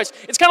other choice.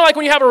 It's kind of like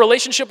when you have a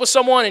relationship with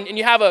someone and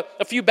you have a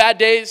few bad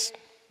days.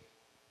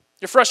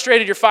 You're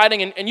frustrated, you're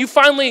fighting, and you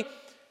finally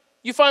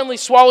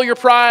swallow your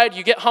pride,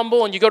 you get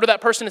humble, and you go to that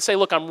person and say,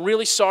 look, I'm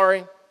really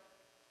sorry.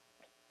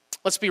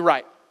 Let's be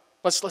right.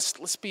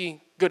 Let's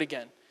be good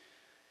again.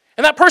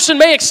 And that person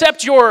may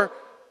accept your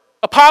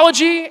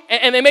apology,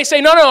 and they may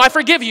say, no, I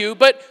forgive you,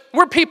 but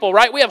we're people,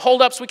 right? We have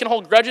holdups, we can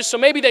hold grudges, so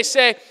maybe they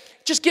say,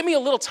 just give me a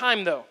little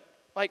time, though.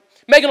 Like,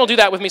 Megan will do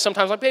that with me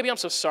sometimes, like, baby, I'm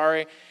so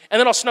sorry. And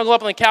then I'll snuggle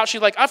up on the couch,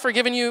 she's like, I've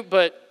forgiven you,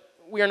 but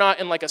we are not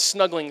in like a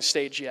snuggling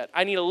stage yet.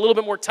 I need a little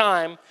bit more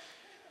time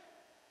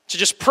to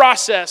just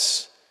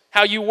process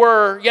how you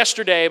were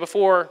yesterday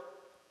before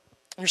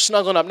you're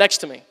snuggling up next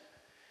to me.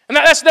 And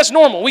that's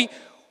normal. We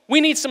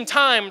need some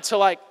time to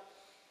like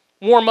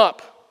warm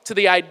up to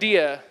the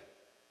idea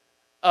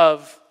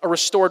of a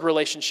restored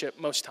relationship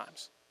most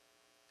times.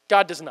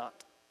 God does not.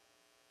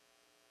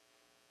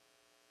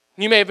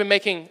 You may have been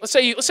making, let's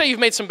say you've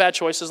made some bad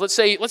choices. Let's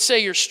say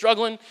you're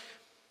struggling.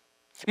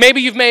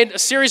 Maybe you've made a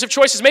series of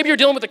choices. Maybe you're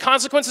dealing with the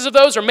consequences of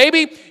those, or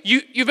maybe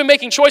you've been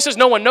making choices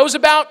no one knows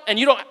about, and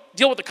you don't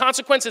deal with the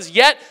consequences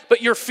yet,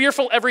 but you're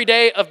fearful every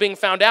day of being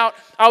found out.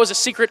 I was a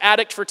secret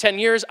addict for 10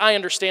 years. I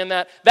understand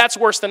that. That's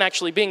worse than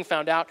actually being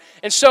found out.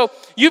 And so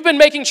you've been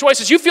making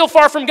choices. You feel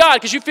far from God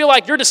because you feel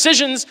like your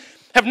decisions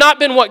have not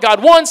been what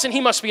God wants, and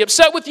he must be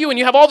upset with you, and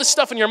you have all this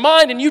stuff in your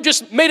mind, and you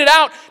just made it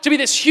out to be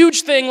this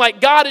huge thing,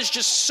 like God is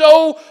just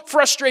so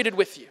frustrated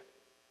with you.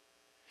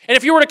 And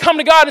if you were to come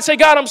to God and say,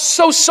 God, I'm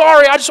so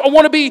sorry, I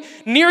want to be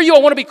near you, I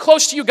want to be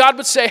close to you, God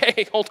would say,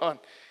 hey, hold on.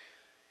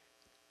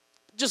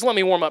 Just let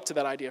me warm up to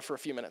that idea for a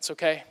few minutes,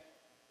 okay?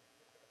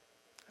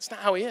 That's not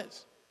how he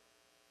is.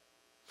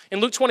 In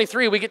Luke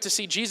 23, we get to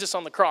see Jesus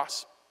on the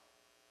cross,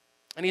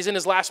 and he's in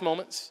his last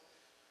moments.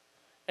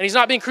 And he's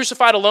not being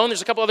crucified alone.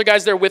 There's a couple other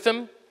guys there with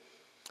him.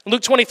 In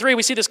Luke 23,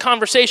 we see this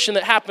conversation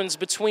that happens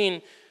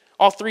between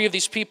all three of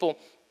these people.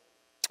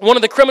 One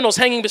of the criminals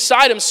hanging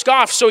beside him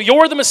scoffed, so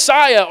you're the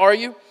Messiah, are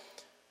you?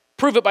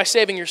 Prove it by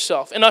saving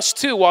yourself, and us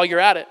too while you're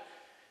at it.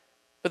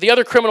 But the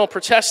other criminal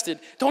protested,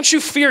 don't you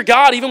fear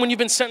God even when you've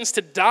been sentenced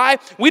to die?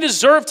 We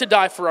deserve to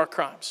die for our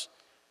crimes.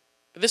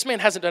 But this man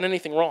hasn't done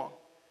anything wrong.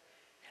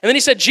 And then he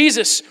said,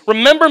 Jesus,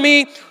 remember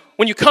me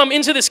when you come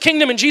into this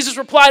kingdom. And Jesus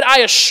replied, I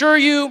assure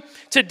you,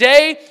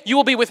 today you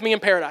will be with me in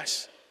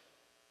paradise.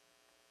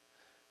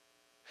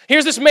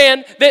 Here's this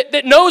man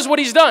that knows what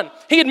he's done.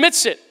 He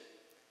admits it.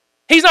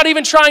 He's not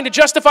even trying to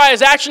justify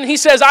his action. He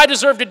says, I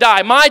deserve to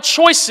die. My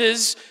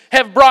choices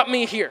have brought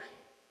me here.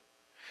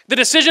 The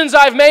decisions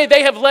I've made,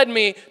 they have led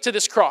me to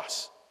this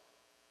cross.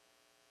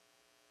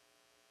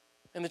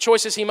 And the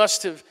choices he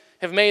must have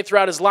made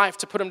throughout his life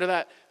to put him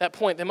to that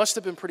point, they must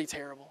have been pretty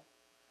terrible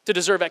to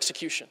deserve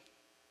execution.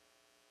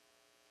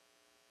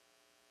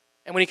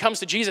 And when he comes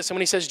to Jesus and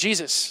when he says,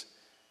 Jesus,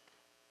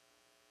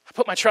 I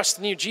put my trust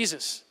in you,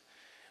 Jesus,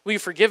 will you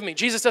forgive me?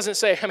 Jesus doesn't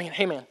say,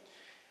 hey man,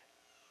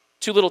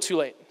 too little, too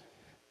late.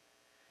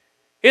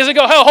 He doesn't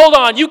go, oh, hold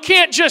on, you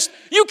can't just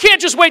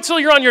wait till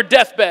you're on your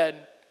deathbed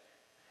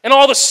and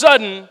all of a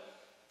sudden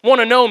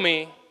want to know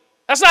me.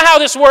 That's not how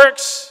this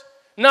works.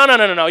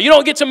 No. You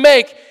don't get to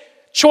make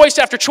choice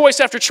after choice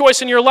after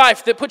choice in your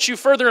life that puts you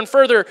further and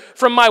further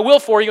from my will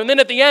for you, and then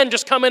at the end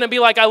just come in and be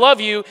like, I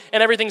love you,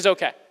 and everything's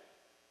okay.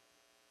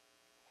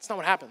 That's not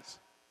what happens.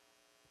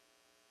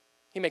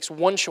 He makes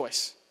one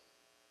choice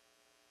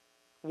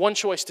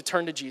to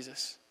turn to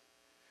Jesus.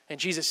 And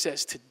Jesus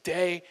says,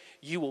 today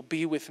you will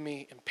be with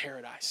me in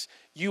paradise.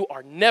 You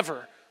are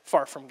never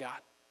far from God.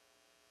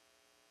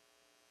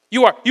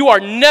 You are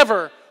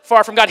never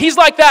far from God. He's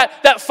like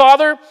that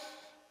father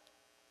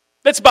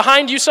that's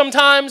behind you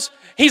sometimes.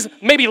 He's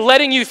maybe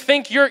letting you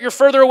think you're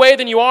further away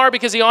than you are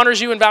because he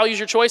honors you and values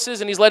your choices,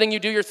 and he's letting you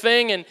do your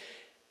thing, and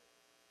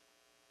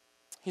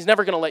he's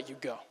never going to let you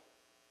go.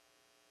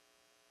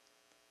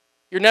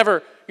 You're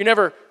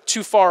never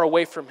too far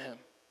away from him.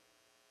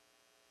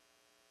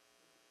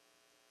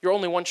 You're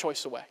only one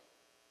choice away.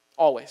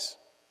 Always.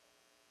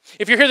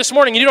 If you're here this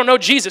morning and you don't know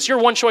Jesus, you're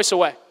one choice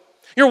away.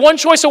 You're one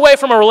choice away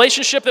from a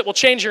relationship that will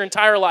change your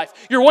entire life.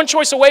 You're one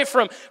choice away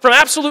from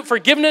absolute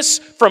forgiveness,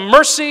 from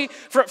mercy,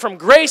 from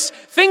grace,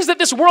 things that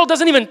this world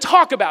doesn't even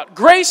talk about.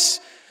 Grace,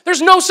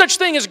 there's no such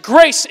thing as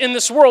grace in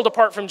this world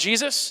apart from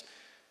Jesus.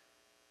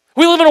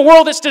 We live in a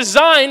world that's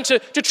designed to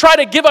try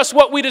to give us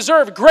what we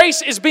deserve.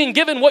 Grace is being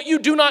given what you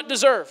do not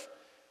deserve.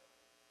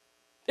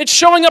 It's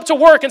showing up to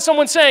work and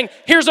someone saying,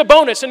 here's a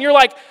bonus. And you're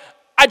like,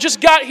 I just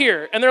got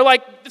here. And they're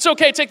like, it's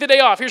okay, take the day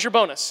off. Here's your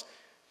bonus.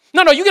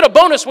 No, you get a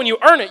bonus when you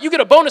earn it. You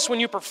get a bonus when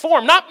you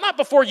perform, not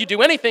before you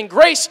do anything.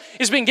 Grace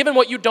is being given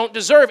what you don't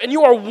deserve. And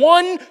you are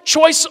one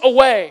choice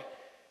away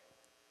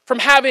from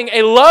having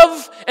a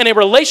love and a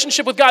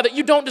relationship with God that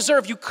you don't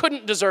deserve. You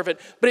couldn't deserve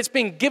it, but it's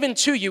being given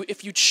to you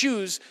if you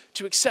choose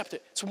to accept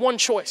it. It's one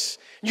choice.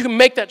 You can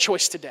make that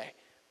choice today.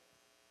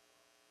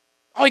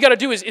 All you got to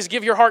do is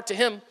give your heart to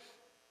him.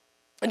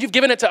 And you've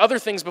given it to other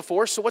things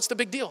before, so what's the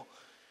big deal?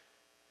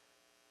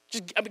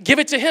 Just give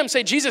it to him.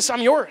 Say, Jesus, I'm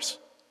yours.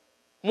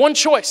 One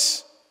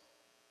choice.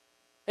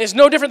 And it's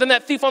no different than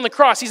that thief on the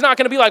cross. He's not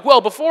going to be like,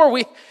 well, before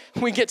we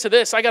get to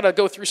this, I got to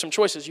go through some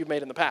choices you've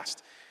made in the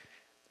past.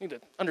 I need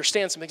to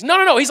understand some things.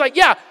 No. He's like,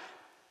 yeah,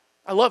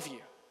 I love you.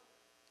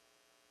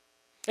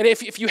 And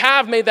if you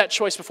have made that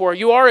choice before,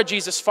 you are a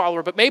Jesus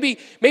follower, but maybe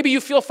you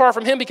feel far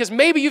from him because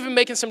maybe you've been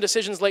making some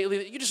decisions lately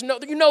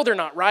that you know they're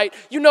not right.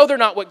 You know they're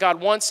not what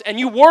God wants, and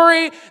you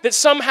worry that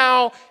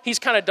somehow he's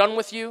kind of done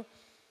with you.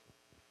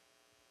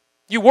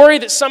 You worry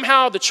that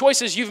somehow the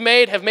choices you've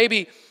made have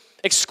maybe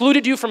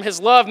excluded you from his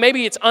love.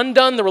 Maybe it's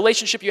undone the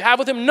relationship you have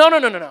with him.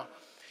 No.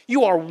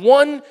 You are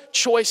one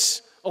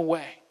choice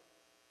away.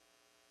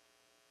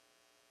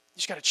 You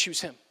just got to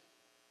choose him.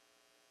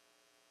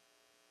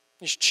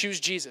 You should choose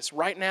Jesus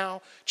right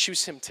now.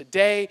 Choose him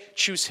today.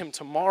 Choose him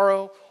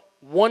tomorrow.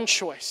 One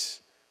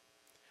choice.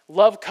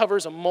 Love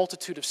covers a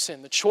multitude of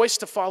sin. The choice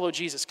to follow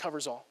Jesus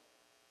covers all.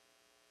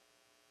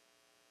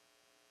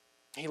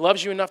 He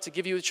loves you enough to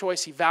give you a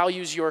choice. He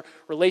values your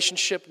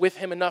relationship with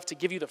him enough to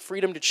give you the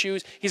freedom to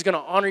choose. He's going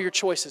to honor your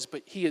choices,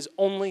 but he is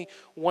only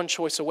one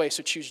choice away,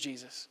 so choose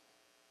Jesus.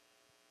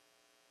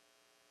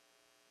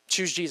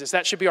 Choose Jesus.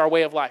 That should be our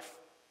way of life.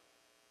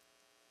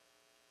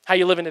 How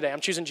you living today?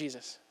 I'm choosing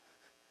Jesus.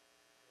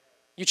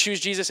 You choose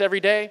Jesus every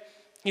day.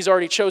 He's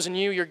already chosen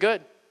you. You're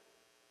good.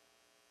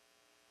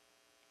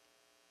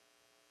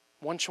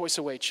 One choice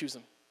away. Choose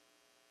him.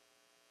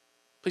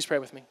 Please pray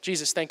with me.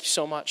 Jesus, thank you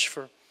so much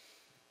for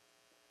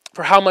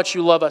how much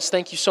you love us.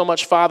 Thank you so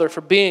much, Father,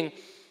 for being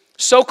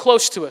so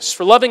close to us,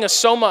 for loving us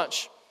so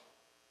much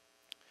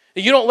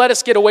that you don't let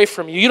us get away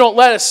from you. You don't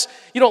let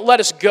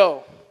us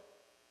go.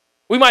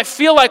 We might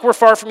feel like we're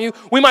far from you.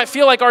 We might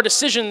feel like our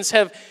decisions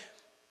have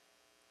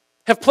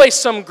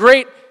placed some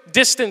great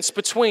distance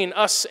between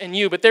us and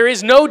you, but there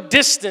is no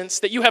distance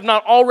that you have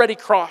not already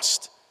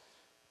crossed.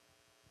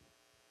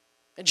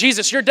 And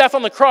Jesus, your death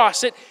on the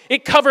cross,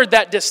 it covered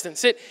that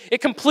distance. It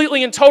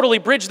completely and totally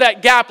bridged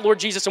that gap, Lord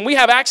Jesus, and we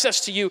have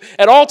access to you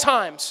at all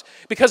times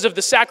because of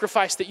the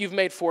sacrifice that you've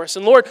made for us.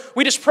 And Lord,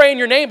 we just pray in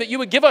your name that you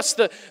would give us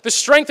the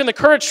strength and the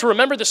courage to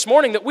remember this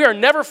morning that we are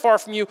never far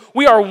from you.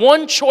 We are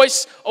one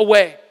choice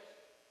away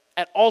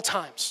at all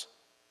times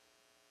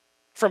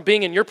from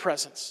being in your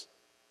presence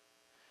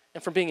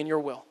and from being in your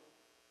will.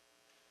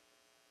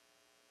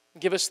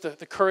 Give us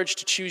the courage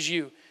to choose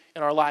you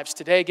in our lives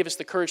today. Give us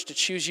the courage to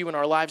choose you in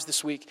our lives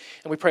this week.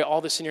 And we pray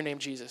all this in your name,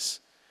 Jesus.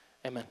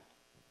 Amen.